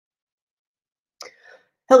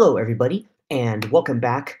Hello, everybody, and welcome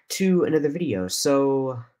back to another video.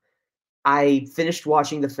 So, I finished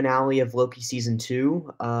watching the finale of Loki season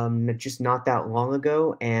 2, just not that long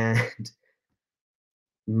ago, and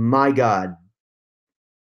my God,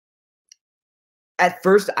 at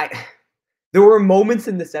first, there were moments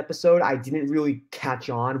in this episode I didn't really catch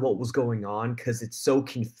on what was going on because it's so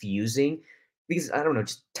confusing. Because I don't know,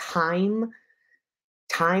 just time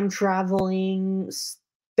traveling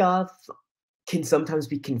stuff can sometimes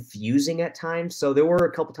be confusing at times. So there were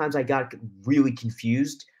a couple times I got really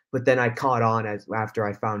confused, but then I caught on as after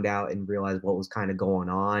I found out and realized what was kind of going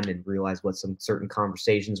on and realized what some certain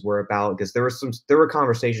conversations were about. Because there were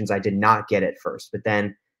conversations I did not get at first, but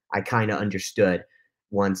then I kind of understood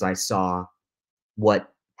once I saw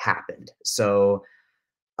what happened. So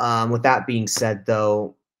with that being said,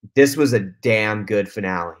 though, this was a damn good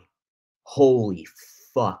finale. Holy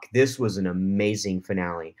fuck, this was an amazing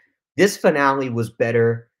finale. This finale was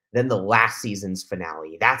better than the last season's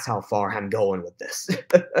finale. That's how far I'm going with this.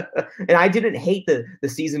 And I didn't hate the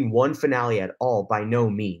season 1 finale at all, by no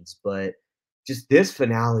means, but just this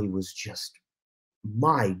finale was just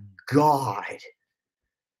my god.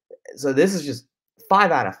 So this is just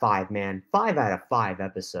 5 out of 5, man. 5 out of 5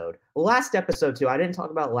 episode. Last episode too, I didn't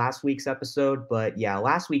talk about last week's episode, but yeah,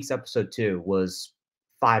 last week's episode too was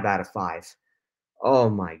 5 out of 5. Oh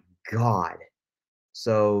my god.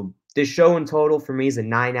 So this show in total for me is a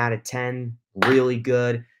 9 out of 10. Really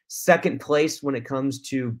good. Second place when it comes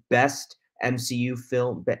to best MCU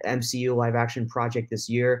live action project this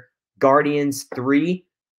year. Guardians 3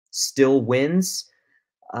 still wins.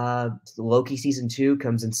 Loki season 2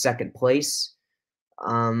 comes in second place.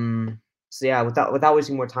 So yeah, without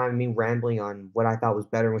wasting more time and me rambling on what I thought was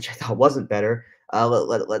better and which I thought wasn't better,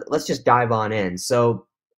 let's just dive on in. So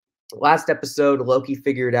last episode, Loki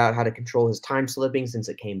figured out how to control his time slipping since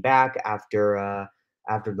it came back after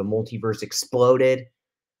the multiverse exploded.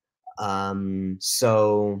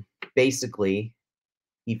 So basically,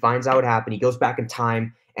 he finds out what happened. He goes back in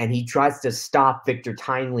time and he tries to stop Victor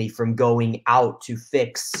Timely from going out to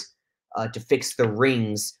fix the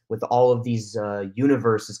rings with all of these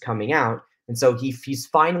universes coming out. And so he's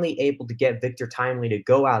finally able to get Victor Timely to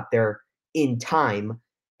go out there in time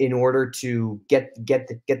in order to get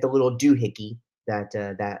the little doohickey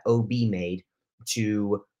that OB made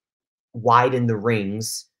to widen the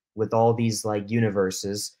rings with all these like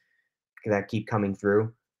universes that keep coming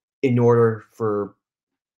through in order for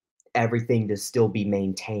everything to still be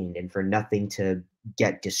maintained and for nothing to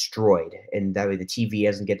get destroyed, and that way the TV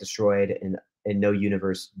doesn't get destroyed and no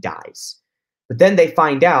universe dies. But then they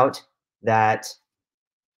find out that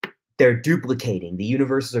they're duplicating. The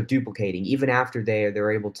universes are duplicating even after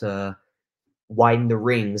they're able to widen the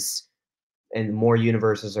rings and more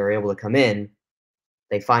universes are able to come in.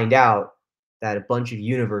 They find out that a bunch of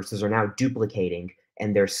universes are now duplicating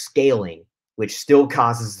and they're scaling, which still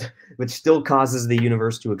causes the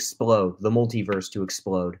universe to explode, the multiverse to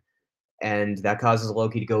explode, and that causes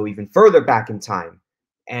Loki to go even further back in time.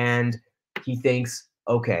 And he thinks,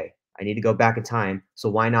 okay, I need to go back in time, so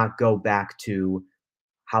why not go back to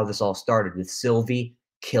how this all started with Sylvie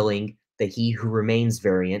killing the He Who Remains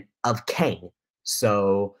variant of Kang.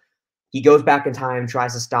 So he goes back in time,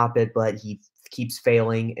 tries to stop it, but he keeps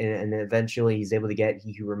failing, and eventually he's able to get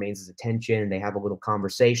He Who Remains' attention, and they have a little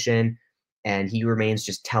conversation, and He Who Remains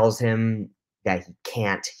just tells him that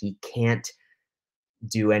he can't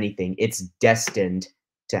do anything. It's destined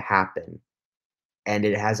to happen, and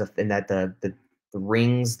and that the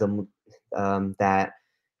rings, that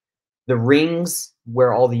the rings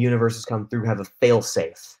where all the universes come through have a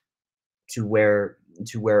failsafe to where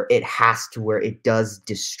it does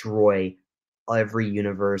destroy every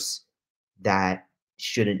universe that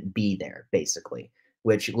shouldn't be there, basically,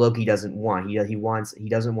 which Loki doesn't want. He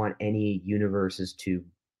doesn't want any universes to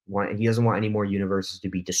he doesn't want any more universes to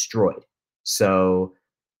be destroyed. So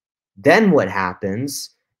then what happens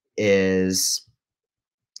is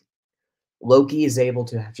Loki is able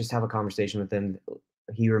to just have a conversation with him.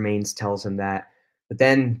 He Remains tells him that, but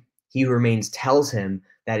then He Remains tells him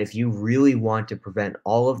that if you really want to prevent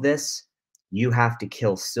all of this, you have to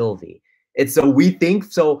kill Sylvie. It's so we think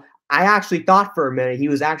so. I actually thought for a minute he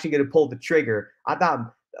was actually going to pull the trigger. I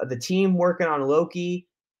thought the team working on Loki,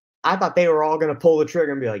 I thought they were all going to pull the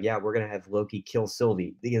trigger and be like, yeah, we're going to have Loki kill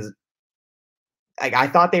Sylvie, because I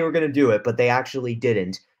thought they were going to do it, but they actually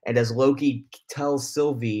didn't. And as Loki tells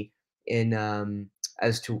Sylvie in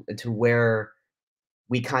as to where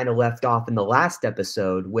we kind of left off in the last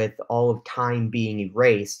episode, with all of time being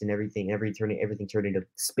erased and everything turned into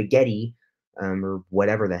spaghetti, or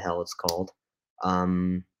whatever the hell it's called.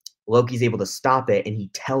 Loki's able to stop it, and he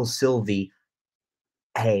tells Sylvie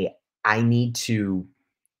hey, I need to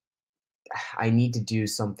I need to do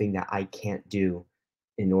something that I can't do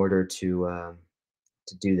in order to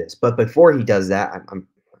do this. But before he does that, I'm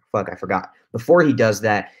fuck, I forgot. Before he does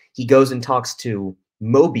that, he goes and talks to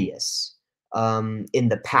Mobius in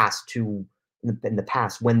the past in the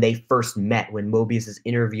past when they first met, when Mobius is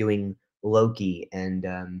interviewing Loki and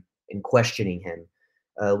questioning him.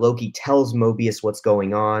 Loki tells Mobius what's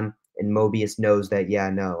going on, and Mobius knows that yeah,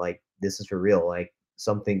 no, like this is for real. Like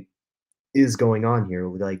something is going on here.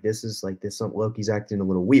 Like this is like this. Loki's acting a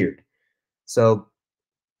little weird. So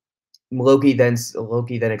Loki then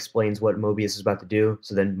explains what Mobius is about to do.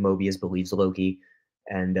 So then Mobius believes Loki,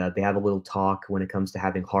 and they have a little talk when it comes to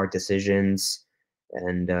having hard decisions.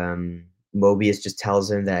 And Mobius just tells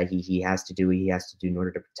him that he has to do what he has to do in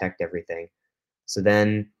order to protect everything. So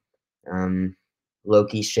then um,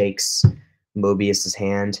 Loki shakes Mobius's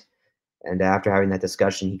hand, and after having that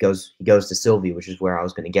discussion, he goes to Sylvie, which is where I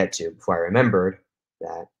was going to get to before I remembered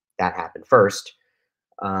that that happened first.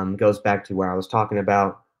 Goes back to where I was talking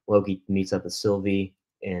about. Loki meets up with Sylvie,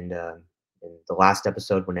 and in the last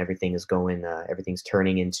episode, when everything's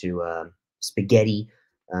turning into spaghetti,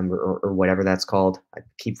 or whatever that's called. I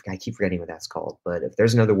keep forgetting what that's called. But if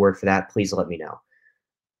there's another word for that, please let me know.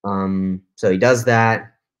 So he does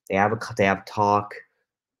that. They have a talk.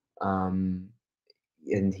 Um,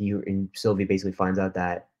 and Sylvie basically finds out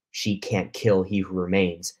that she can't kill He Who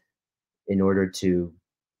Remains in order to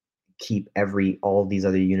keep all these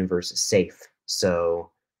other universes safe. So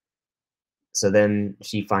then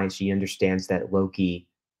she understands that Loki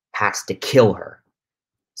has to kill her.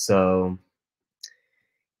 So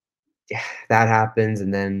that happens,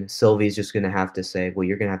 and then Sylvie's just gonna have to say, "Well,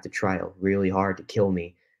 you're gonna have to try really hard to kill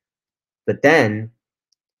me." But then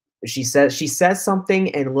she says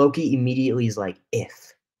something, and Loki immediately is like,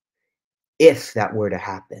 if that were to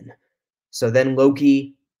happen." So then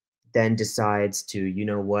Loki then decides to, you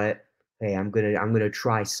know what? Hey, I'm gonna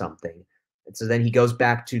try something. And so then he goes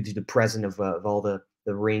back to the present of all the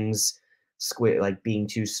rings, like being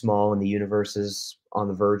too small, and the universe is on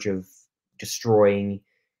the verge of destroying,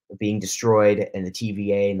 being destroyed, and the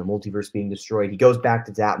TVA and the multiverse being destroyed. He goes back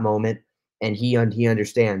to that moment, and he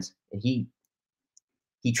understands, and he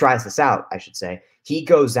tries this out. I should say he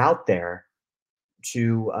goes out there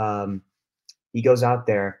to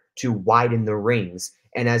widen the rings.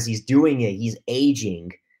 And as he's doing it, he's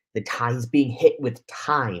aging. He's being hit with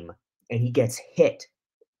time, and he gets hit.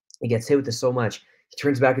 He gets hit with this so much. He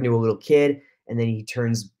turns back into a little kid, and then he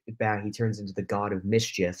turns back. He turns into the god of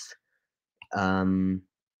mischief, um,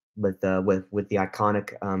 with the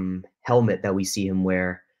iconic helmet that we see him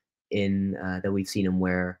wear that we've seen him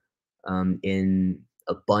wear in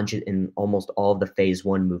in almost all of the Phase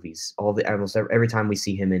One movies. Almost every time we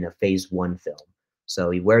see him in a Phase One film. So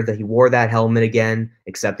he wore that helmet again,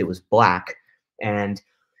 except it was black, and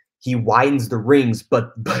he widens the rings,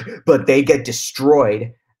 but they get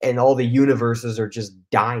destroyed, and all the universes are just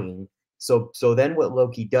dying. So then what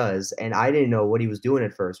Loki does, and I didn't know what he was doing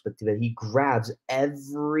at first, but that he grabs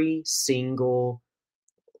every single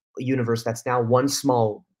universe that's now one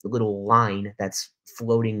small little line that's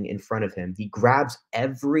floating in front of him. He grabs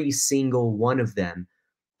every single one of them,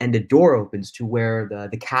 and the door opens to where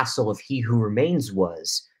the castle of He Who Remains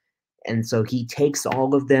was. And so he takes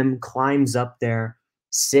all of them, climbs up there,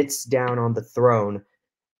 sits down on the throne,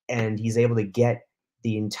 and he's able to get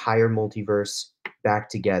the entire multiverse back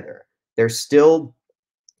together. There's still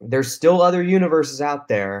other universes out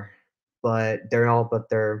there, but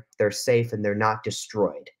they're safe, and they're not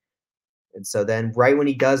destroyed. And so then right when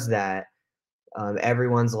he does that,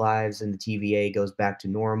 everyone's lives in the TVA goes back to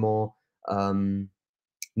normal.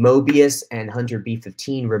 Mobius and Hunter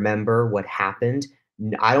B-15 remember what happened.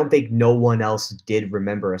 I don't think no one else did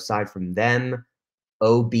remember aside from them,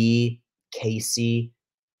 OB, Casey,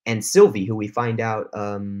 and Sylvie, who we find out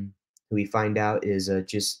is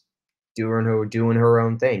just doing her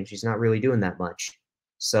own thing. She's not really doing that much.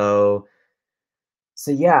 So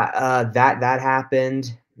yeah, that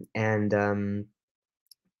happened, and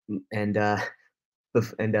and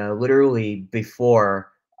literally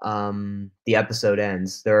before the episode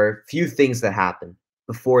ends, there are a few things that happen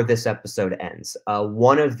before this episode ends.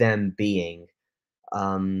 One of them being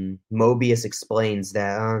Mobius explains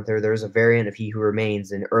that there's a variant of He Who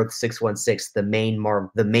Remains in Earth 616,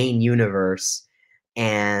 the main universe,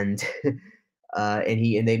 and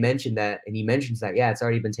they mention that, and he mentions that yeah, it's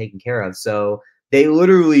already been taken care of. So they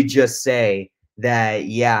literally just say that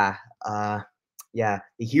the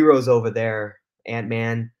heroes over there,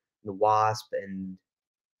 Ant-Man, the Wasp, and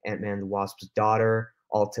Ant-Man the Wasp's daughter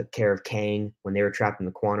all took care of Kang when they were trapped in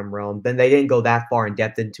the quantum realm. Then they didn't go that far in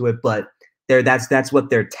depth into it, but that's what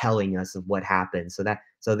they're telling us of what happened. So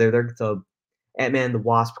Ant-Man the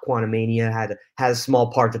Wasp Quantumania had a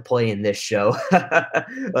small part to play in this show.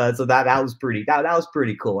 So that was that was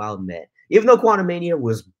pretty cool, I'll admit. Even though Quantumania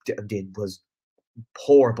was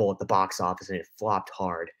horrible at the box office and it flopped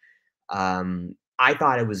hard. I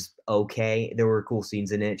thought it was okay. There were cool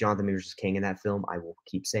scenes in it. Jonathan Majors is king in that film. I will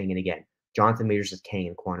keep saying it again. Jonathan Majors is king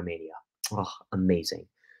in Quantumania. Oh, amazing.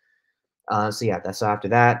 So yeah, that's after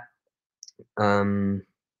that. Um,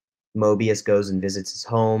 Mobius goes and visits his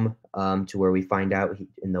home, to where we find out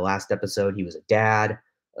in the last episode he was a dad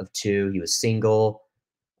of 2. He was single.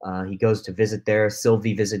 He goes to visit there.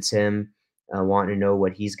 Sylvie visits him, wanting to know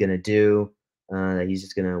what he's gonna do. That he's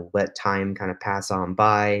just gonna let time kind of pass on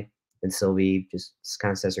by. And Sylvie just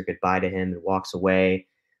kind of says her goodbye to him and walks away.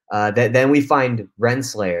 Then we find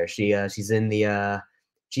Renslayer. She's in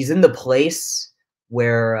the place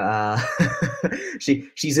where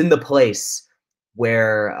she's in the place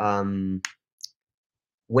where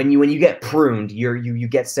when you get pruned, you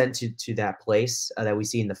get sent to that place that we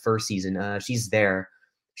see in the first season. She's there.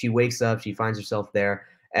 She wakes up. She finds herself there,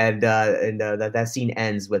 and that scene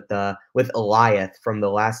ends with Eliath from the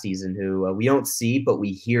last season, who we don't see, but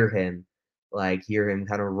we hear him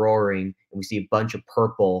kind of roaring, and we see a bunch of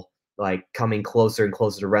purple like coming closer and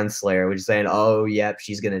closer to Renslayer, which is saying, "Oh, yep,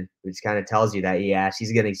 which kind of tells you that, yeah,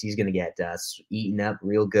 she's gonna get eaten up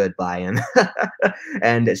real good by him,"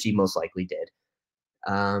 and she most likely did.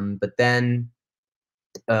 But then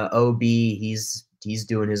OB, he's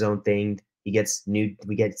doing his own thing. We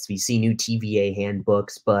see new TVA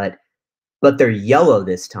handbooks, but they're yellow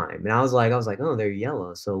this time. And I was like, oh, they're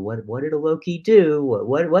yellow. So what did a Loki do?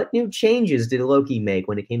 What new changes did Loki make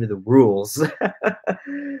when it came to the rules,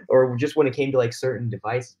 or just when it came to like certain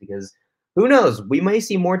devices? Because who knows? We may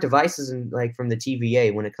see more devices from the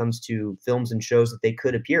TVA when it comes to films and shows that they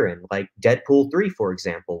could appear in, like Deadpool 3, for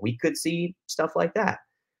example. We could see stuff like that.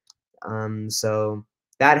 So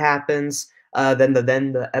that happens. Then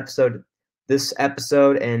this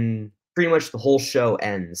episode and pretty much the whole show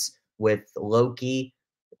ends with Loki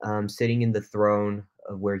sitting in the throne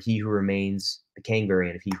of where He Who Remains, the Kang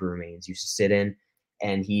variant of He Who Remains, used to sit in,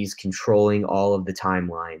 and he's controlling all of the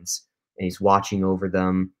timelines, and he's watching over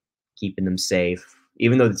them, keeping them safe.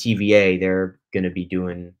 Even though the TVA, they're going to be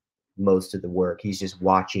doing most of the work, he's just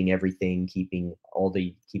watching everything, keeping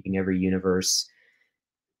every universe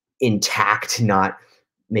intact, not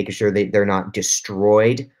making sure they're not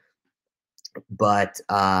destroyed. But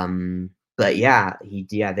yeah,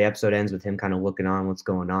 the episode ends with him kind of looking on what's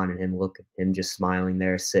going on, and him just smiling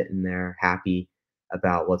there, sitting there, happy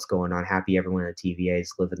about what's going on, happy everyone at the TVA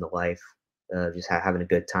is living the life, just having a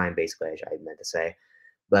good time, basically, I meant to say.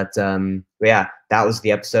 But yeah, that was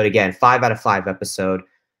the episode. Again, 5 out of 5 episode.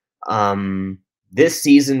 This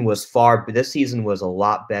season was a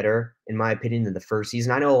lot better, in my opinion, than the first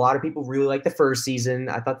season. I know a lot of people really like the first season.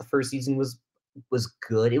 I thought the first season was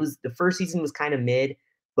good. The first season was kind of mid,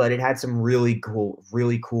 but it had some really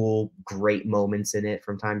cool, great moments in it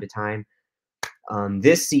from time to time.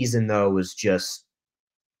 This season though was just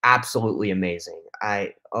absolutely amazing.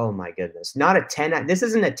 Oh my goodness. Not a 10. This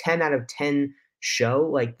isn't a 10 out of 10 show.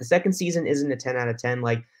 Like the second season isn't a 10 out of 10.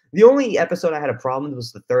 Like the only episode I had a problem with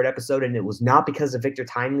was the third episode, and it was not because of Victor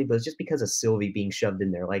Timely, but it's just because of Sylvie being shoved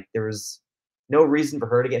in there. Like there was no reason for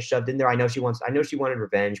her to get shoved in there. I know she wanted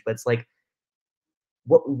revenge, but it's like,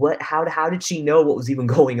 how did she know what was even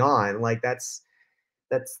going on? Like that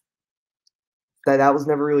was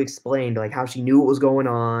never really explained, like how she knew what was going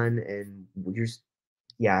on. And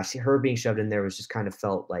her being shoved in there was just kind of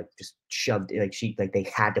felt like just shoved, like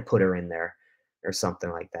they had to put her in there or something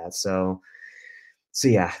like that. So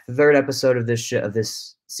yeah, the third episode of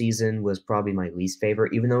this season was probably my least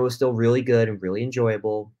favorite, even though it was still really good and really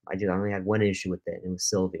enjoyable. I only had one issue with it, and it was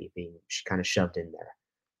Sylvie being kind of shoved in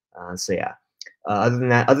there. So yeah. Other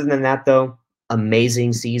than that, though,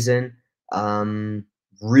 amazing season.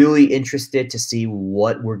 Really interested to see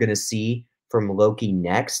what we're gonna see from Loki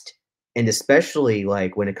next, and especially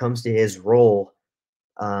like when it comes to his role.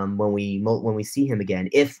 When we see him again,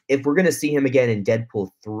 if we're gonna see him again in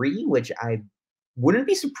Deadpool 3, which I wouldn't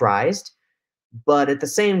be surprised. But at the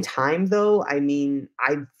same time, though, I mean,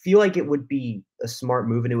 I feel like it would be a smart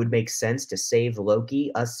move, and it would make sense to save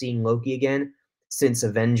Loki, us seeing Loki again, since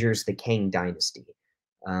Avengers: The Kang Dynasty.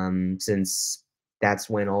 Since that's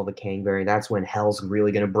when that's when hell's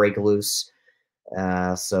really going to break loose.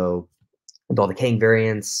 So with all the Kang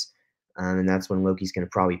variants, and that's when Loki's going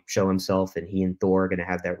to probably show himself, and he and Thor are going to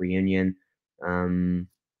have that reunion.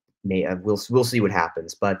 We'll see what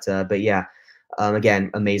happens, but yeah,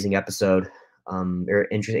 again, amazing episode.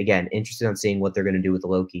 Interested on seeing what they're going to do with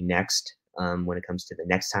Loki next. when it comes to the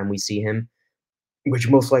next time we see him, which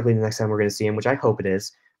most likely the next time we're going to see him, which I hope it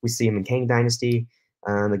is, we see him in Kang Dynasty.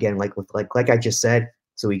 Again, like I just said,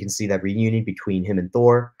 so we can see that reunion between him and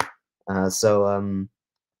Thor. So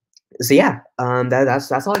yeah,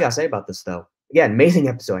 that's all I gotta say about this, though. Again, amazing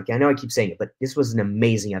episode. I know I keep saying it, but this was an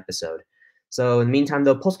amazing episode. So in the meantime,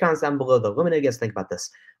 though, post comments down below, though. Let me know what you guys think about this.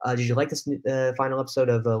 Did you like this final episode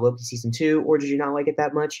of Loki Season 2, or did you not like it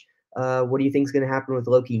that much? What do you think is going to happen with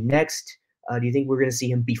Loki next? Do you think we're going to see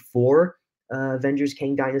him before Avengers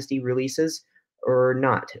Kang Dynasty releases, or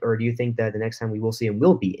not? Or do you think that the next time we will see him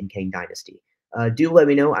will be in Kang Dynasty? Do let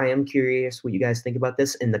me know. I am curious what you guys think about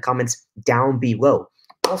this in the comments down below.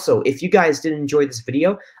 Also, if you guys did enjoy this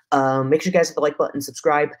video, make sure you guys hit the like button,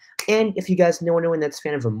 subscribe, and if you guys know anyone that's a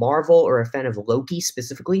fan of Marvel or a fan of Loki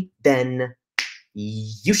specifically, then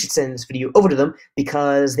you should send this video over to them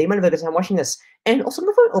because they might have a good time watching this. And also,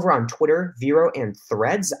 over on Twitter, Vero, and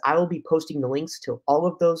Threads, I will be posting the links to all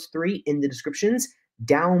of those 3 in the descriptions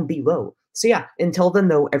down below. So yeah, until then,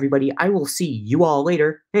 though, everybody, I will see you all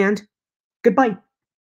later, and goodbye.